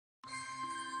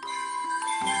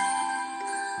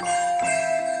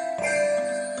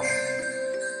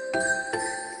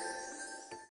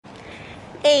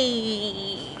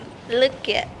look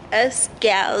at us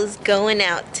gals going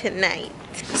out tonight.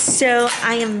 So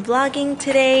I am vlogging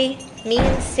today. Me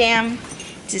and Sam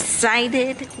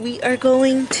decided we are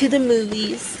going to the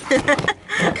movies.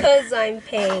 Because I'm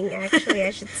paying, actually, I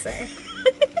should say.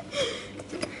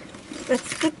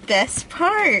 That's the best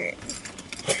part.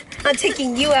 I'm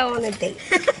taking you out on a date.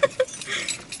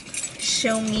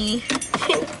 Show me.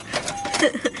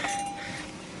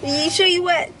 Show you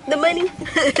what? The money?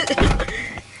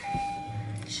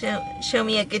 Show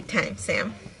me a good time,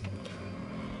 Sam.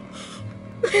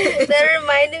 That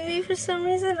reminded me for some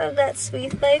reason of that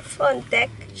Sweet Life on Deck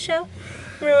show.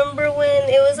 Remember when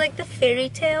it was like the fairy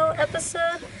tale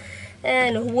episode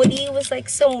and Woody was like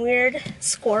some weird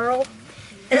squirrel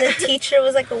and the teacher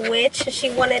was like a witch and she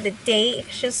wanted a date.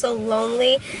 She was so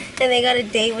lonely and they got a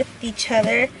date with each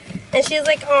other and she was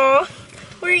like, "Aw,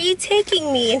 where are you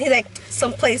taking me?" And he's like,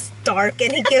 "Someplace dark,"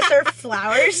 and he gives her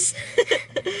flowers.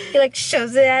 He like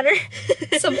shoves it at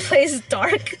her. Someplace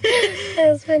dark. That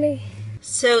was funny.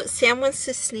 So Sam wants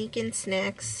to sneak in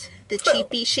snacks. The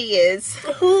cheapie she is.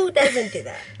 Who doesn't do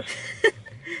that? I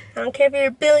don't care if you're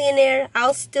a billionaire,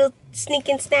 I'll still sneak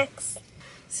in snacks.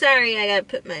 Sorry, I gotta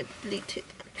put my Bluetooth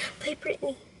on. Play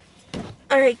Britney.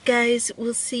 Alright guys,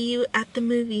 we'll see you at the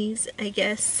movies, I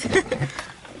guess.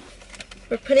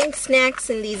 We're putting snacks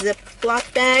in these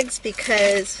Ziploc bags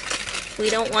because we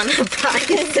don't want to buy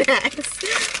snacks.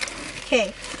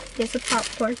 Okay, here's the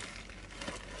popcorn.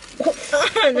 Hold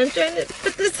on, I'm trying to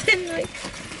put this in like...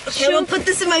 Okay, I'm gonna put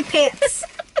this in my pants.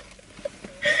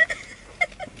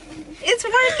 It's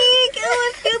working!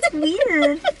 Oh, it feels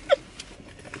weird.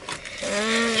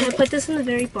 Can I put this in the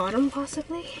very bottom,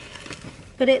 possibly?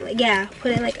 Put it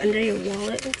like under your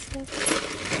wallet and stuff.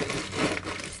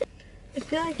 I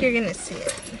feel like you're gonna see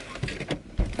it.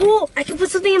 Oh, I can put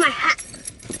something in my hat.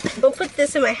 Don't put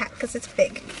this in my hat because it's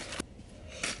big.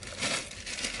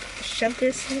 Shove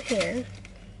this in here.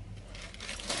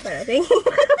 Bada bing.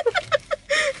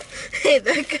 Hey,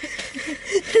 look.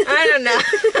 I don't know.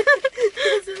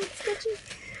 Does it look sketchy?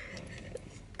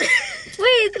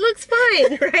 Wait, it looks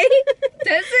fine, right?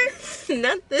 Does it?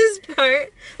 Not this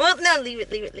part. Well, no, leave it.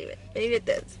 Maybe it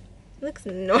does. It looks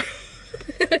normal.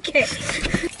 Okay.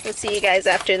 We'll see you guys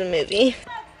after the movie.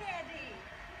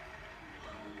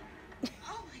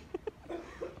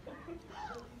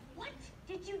 What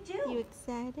did you do? You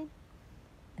excited?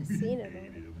 I've seen it.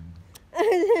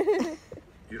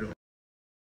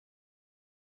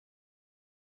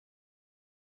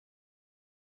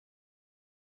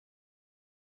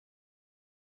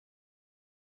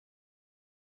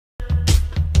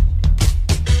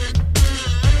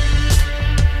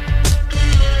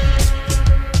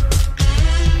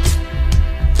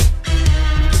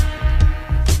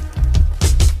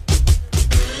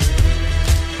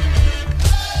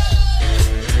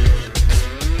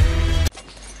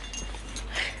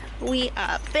 We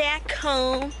are back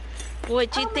home.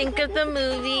 What'd you think of the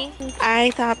movie?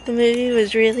 I thought the movie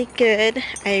was really good.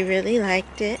 I really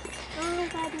liked it. Oh, I'm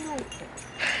glad you liked it.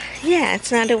 Yeah,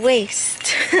 it's not a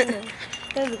waste. That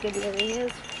was a good movie. It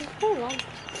was quite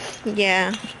long.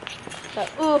 Yeah.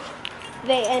 But, ooh,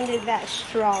 they ended that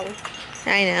strong.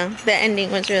 I know. The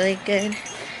ending was really good.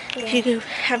 Yeah. If you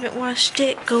haven't watched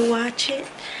it, go watch it.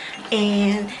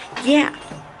 And yeah,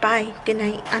 bye. Good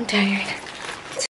night. I'm tired.